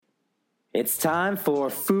It's time for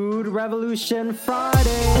Food Revolution Fridays.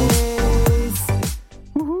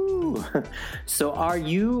 Woohoo! So are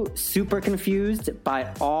you super confused by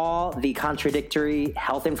all the contradictory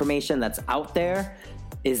health information that's out there?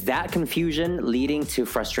 Is that confusion leading to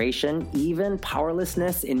frustration, even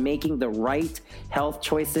powerlessness in making the right health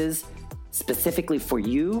choices specifically for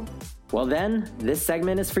you? Well then, this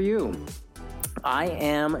segment is for you. I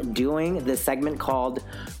am doing this segment called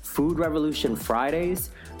Food Revolution Fridays,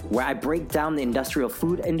 where I break down the industrial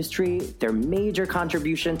food industry, their major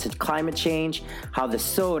contribution to climate change, how the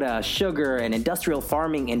soda, sugar, and industrial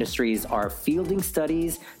farming industries are fielding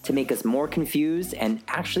studies to make us more confused and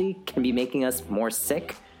actually can be making us more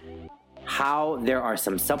sick, how there are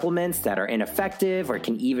some supplements that are ineffective or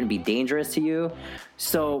can even be dangerous to you.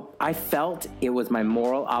 So I felt it was my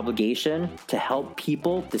moral obligation to help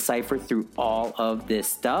people decipher through all of this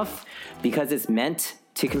stuff because it's meant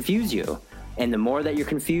to confuse you. And the more that you're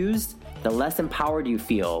confused, the less empowered you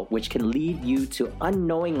feel, which can lead you to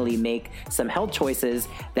unknowingly make some health choices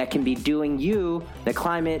that can be doing you, the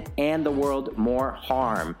climate, and the world more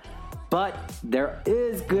harm. But there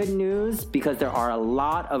is good news because there are a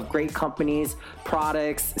lot of great companies,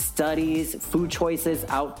 products, studies, food choices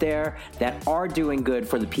out there that are doing good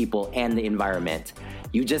for the people and the environment.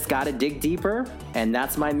 You just gotta dig deeper, and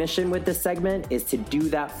that's my mission with this segment, is to do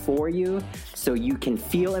that for you so you can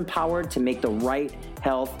feel empowered to make the right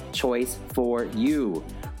health choice for you.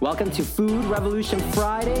 Welcome to Food Revolution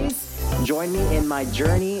Fridays. Join me in my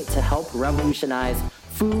journey to help revolutionize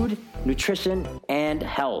food, nutrition, and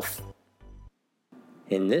health.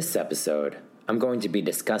 In this episode, I'm going to be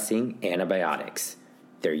discussing antibiotics,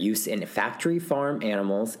 their use in factory farm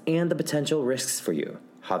animals, and the potential risks for you.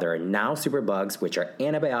 How there are now superbugs which are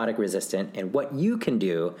antibiotic resistant, and what you can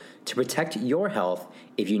do to protect your health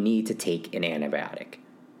if you need to take an antibiotic.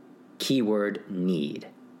 Keyword need.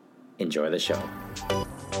 Enjoy the show.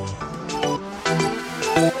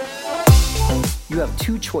 You have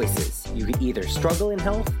two choices. You can either struggle in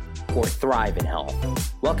health or thrive in health.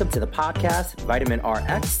 Welcome to the podcast, Vitamin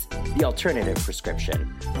RX, the alternative prescription,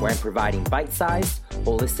 where I'm providing bite-sized,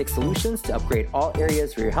 holistic solutions to upgrade all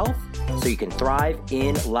areas for your health so you can thrive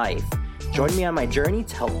in life. Join me on my journey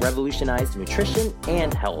to help revolutionize nutrition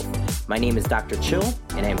and health. My name is Dr. Chill,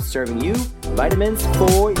 and I am serving you vitamins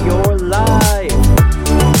for your life.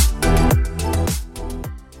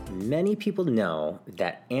 Many people know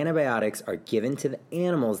that antibiotics are given to the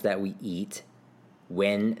animals that we eat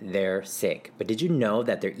when they're sick. But did you know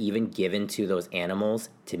that they're even given to those animals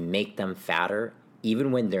to make them fatter,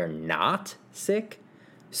 even when they're not sick?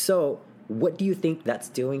 So what do you think that's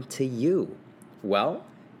doing to you? Well,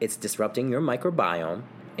 it's disrupting your microbiome,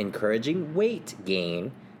 encouraging weight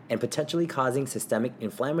gain, and potentially causing systemic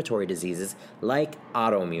inflammatory diseases like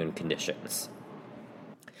autoimmune conditions.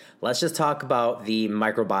 Let's just talk about the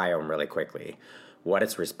microbiome really quickly. What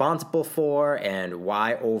it's responsible for, and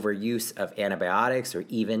why overuse of antibiotics or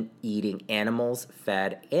even eating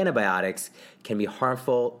animals-fed antibiotics can be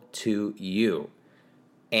harmful to you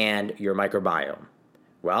and your microbiome.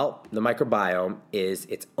 Well, the microbiome is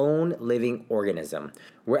its own living organism.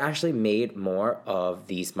 We're actually made more of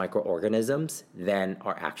these microorganisms than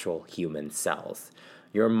our actual human cells.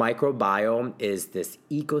 Your microbiome is this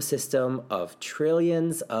ecosystem of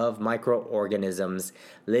trillions of microorganisms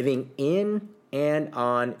living in and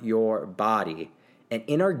on your body. And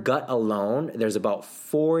in our gut alone, there's about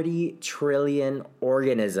 40 trillion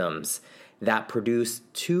organisms that produce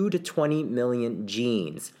 2 to 20 million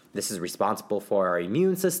genes. This is responsible for our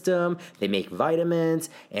immune system. They make vitamins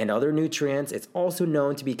and other nutrients. It's also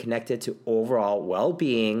known to be connected to overall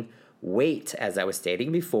well-being, weight, as I was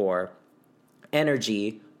stating before,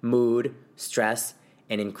 energy, mood, stress,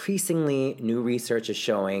 and increasingly new research is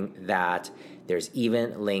showing that there's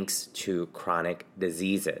even links to chronic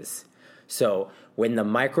diseases. So when the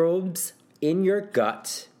microbes in your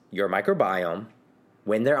gut, your microbiome,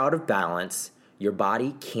 when they're out of balance, your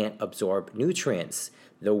body can't absorb nutrients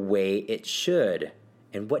the way it should.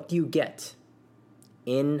 And what do you get?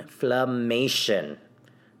 Inflammation.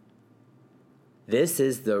 This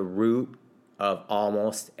is the root of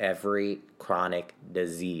almost every chronic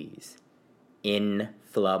disease.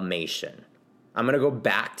 Inflammation. I'm going to go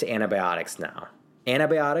back to antibiotics now.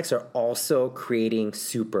 Antibiotics are also creating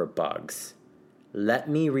superbugs. Let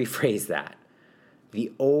me rephrase that.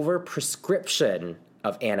 The overprescription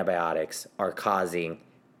of antibiotics are causing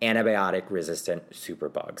antibiotic-resistant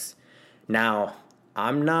superbugs. Now,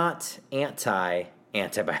 I'm not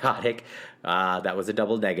anti-antibiotic. That was a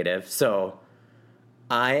double negative. So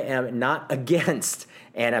I am not against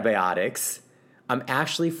antibiotics. I'm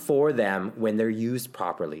actually for them when they're used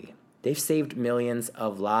properly. They've saved millions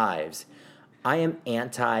of lives. I am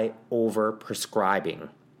anti-overprescribing.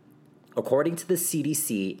 According to the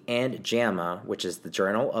CDC and JAMA, which is the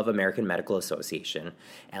Journal of American Medical Association,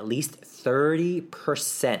 at least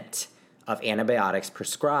 30% of antibiotics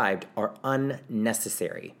prescribed are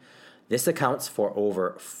unnecessary. This accounts for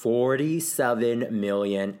over 47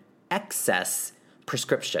 million excess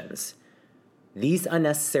prescriptions. These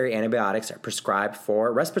unnecessary antibiotics are prescribed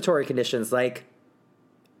for respiratory conditions like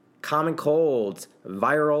common colds,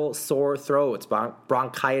 viral sore throats,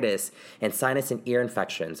 bronchitis, and sinus and ear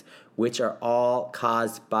infections, which are all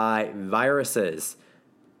caused by viruses.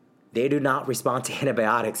 They do not respond to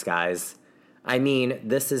antibiotics, guys. I mean,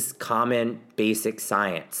 this is common basic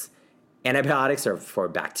science. Antibiotics are for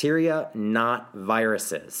bacteria, not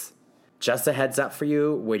viruses. Just a heads up for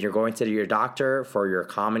you, when you're going to your doctor for your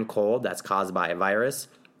common cold that's caused by a virus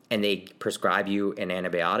and they prescribe you an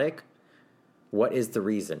antibiotic, what is the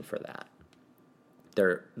reason for that?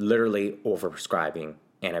 They're literally overprescribing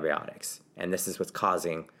antibiotics. And this is what's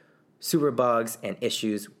causing superbugs and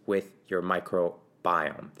issues with your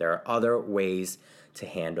microbiome. There are other ways to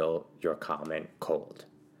handle your common cold.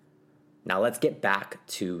 Now let's get back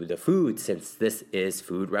to the food, since this is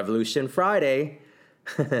Food Revolution Friday.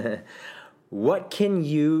 What can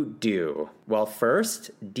you do? Well,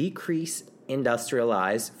 first, decrease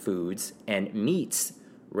industrialized foods and meats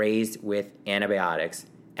raised with antibiotics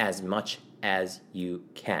as much as you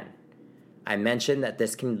can. I mentioned that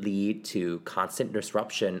this can lead to constant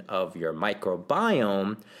disruption of your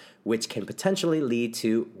microbiome, which can potentially lead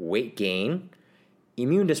to weight gain,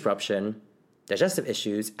 immune disruption, digestive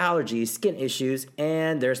issues, allergies, skin issues,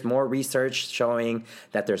 and there's more research showing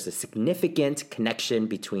that there's a significant connection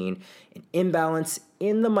between an imbalance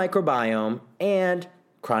in the microbiome and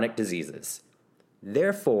chronic diseases.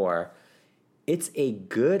 Therefore, it's a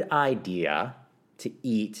good idea to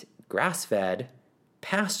eat grass-fed,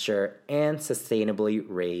 pasture, and sustainably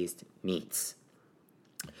raised meats.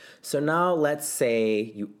 So now let's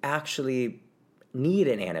say you actually need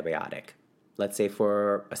an antibiotic. Let's say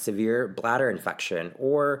for a severe bladder infection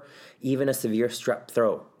or even a severe strep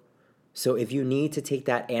throat. So if you need to take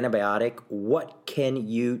that antibiotic, what can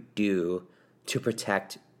you do to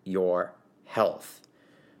protect your health?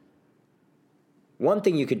 One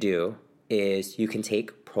thing you could do is you can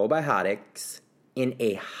take probiotics in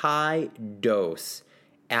a high dose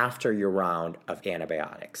after your round of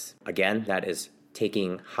antibiotics. Again, that is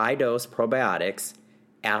taking high dose probiotics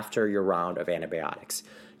after your round of antibiotics.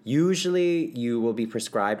 Usually you will be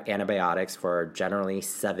prescribed antibiotics for generally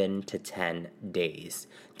 7 to 10 days,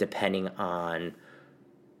 depending on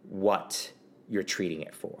what you're treating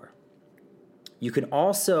it for. You can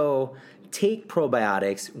also take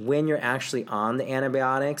probiotics when you're actually on the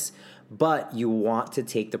antibiotics, but you want to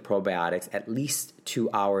take the probiotics at least 2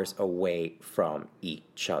 hours away from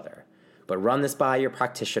each other. But run this by your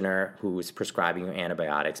practitioner who's prescribing your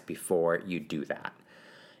antibiotics before you do that.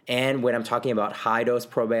 And when I'm talking about high-dose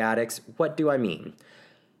probiotics, what do I mean?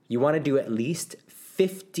 You want to do at least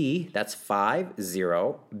 50, that's 50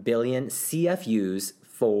 billion CFUs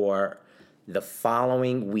for the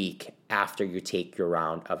following week after you take your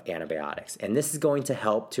round of antibiotics. And this is going to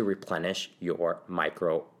help to replenish your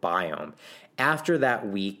microbiome. After that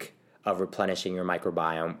week of replenishing your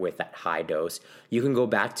microbiome with that high dose, you can go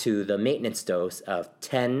back to the maintenance dose of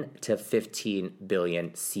 10 to 15 billion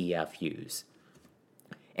CFUs.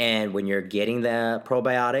 And when you're getting the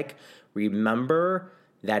probiotic, remember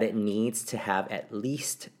that it needs to have at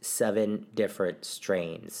least 7 different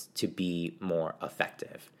strains to be more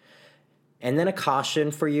effective. And then a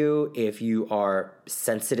caution for you if you are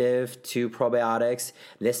sensitive to probiotics.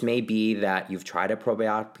 This may be that you've tried a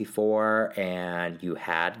probiotic before and you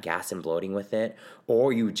had gas and bloating with it,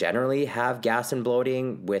 or you generally have gas and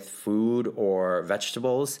bloating with food or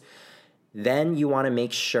vegetables. Then you want to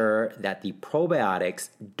make sure that the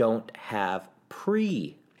probiotics don't have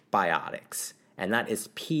prebiotics, and that is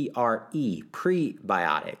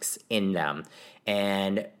prebiotics in them.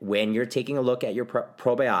 And when you're taking a look at your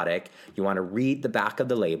probiotic, you want to read the back of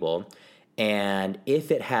the label, and if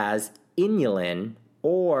it has inulin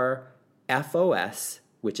or FOS,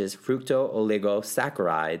 which is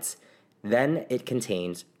fructooligosaccharides, then it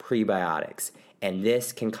contains prebiotics, and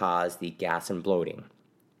this can cause the gas and bloating.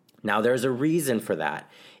 Now, there's a reason for that.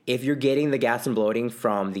 If you're getting the gas and bloating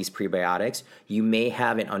from these prebiotics, you may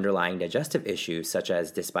have an underlying digestive issue such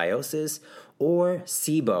as dysbiosis or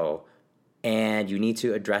SIBO, and you need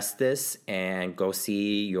to address this and go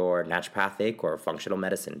see your naturopathic or functional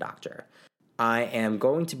medicine doctor. I am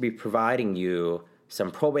going to be providing you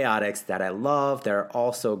some probiotics that I love that are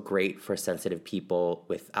also great for sensitive people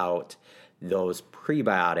without those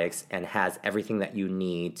prebiotics and has everything that you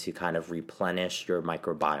need to kind of replenish your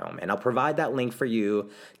microbiome. And I'll provide that link for you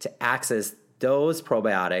to access those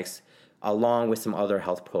probiotics along with some other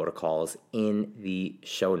health protocols in the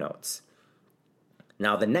show notes.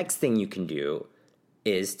 Now, the next thing you can do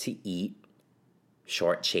is to eat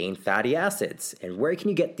short chain fatty acids. And where can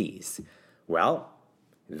you get these? Well,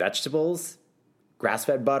 vegetables,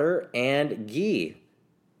 grass-fed butter, and ghee.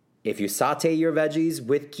 If you saute your veggies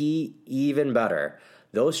with ghee, even better.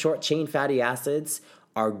 Those short chain fatty acids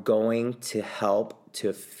are going to help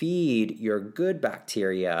to feed your good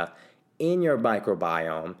bacteria in your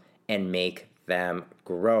microbiome and make them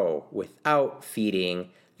grow without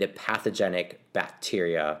feeding the pathogenic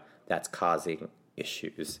bacteria that's causing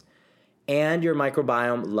issues. And your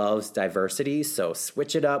microbiome loves diversity, so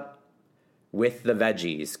switch it up with the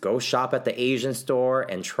veggies. Go shop at the Asian store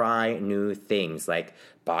and try new things like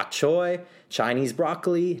bok choy, Chinese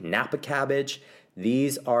broccoli, Napa cabbage.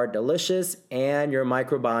 These are delicious and your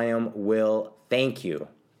microbiome will thank you.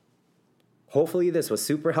 Hopefully this was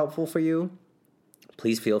super helpful for you.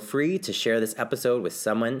 Please feel free to share this episode with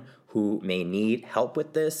someone who may need help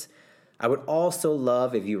with this. I would also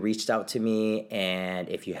love if you reached out to me and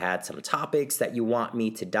if you had some topics that you want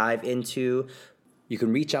me to dive into. You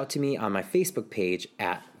can reach out to me on my Facebook page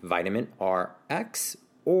at Vitamin RX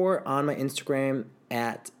or on my Instagram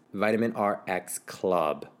at Vitamin RX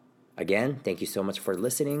Club. Again, thank you so much for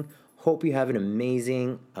listening. Hope you have an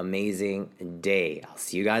amazing, amazing day. I'll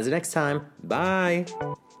see you guys next time. Bye.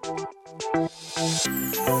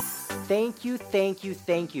 Thank you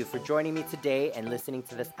for joining me today and listening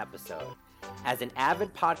to this episode. As an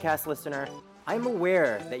avid podcast listener, I'm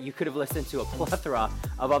aware that you could have listened to a plethora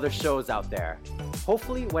of other shows out there.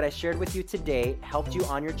 Hopefully, what I shared with you today helped you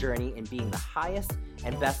on your journey in being the highest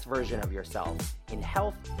and best version of yourself in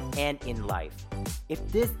health and in life. If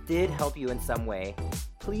this did help you in some way,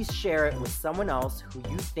 please share it with someone else who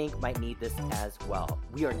you think might need this as well.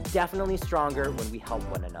 We are definitely stronger when we help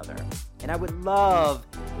one another. And I would love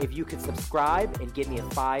if you could subscribe and give me a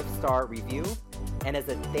 5-star review. And as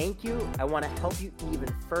a thank you, I want to help you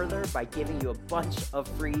even further by giving you a bunch of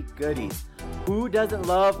free goodies. Who doesn't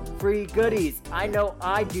love free goodies? I know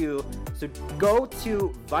I do. So go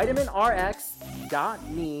to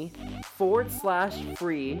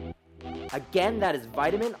vitaminrx.me/free. Again, that is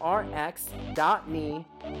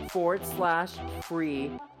vitaminrx.me/free,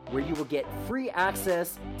 where you will get free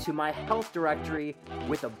access to my health directory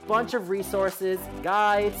with a bunch of resources,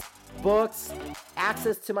 guides, books,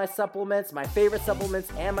 access to my supplements, my favorite supplements,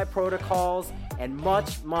 and my protocols, and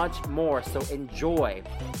much, much more. So enjoy.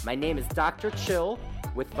 My name is Dr. Chill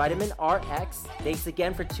with Vitamin RX. Thanks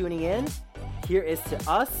again for tuning in. Here is to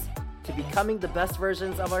us, to becoming the best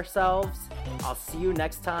versions of ourselves. I'll see you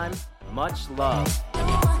next time. Much love.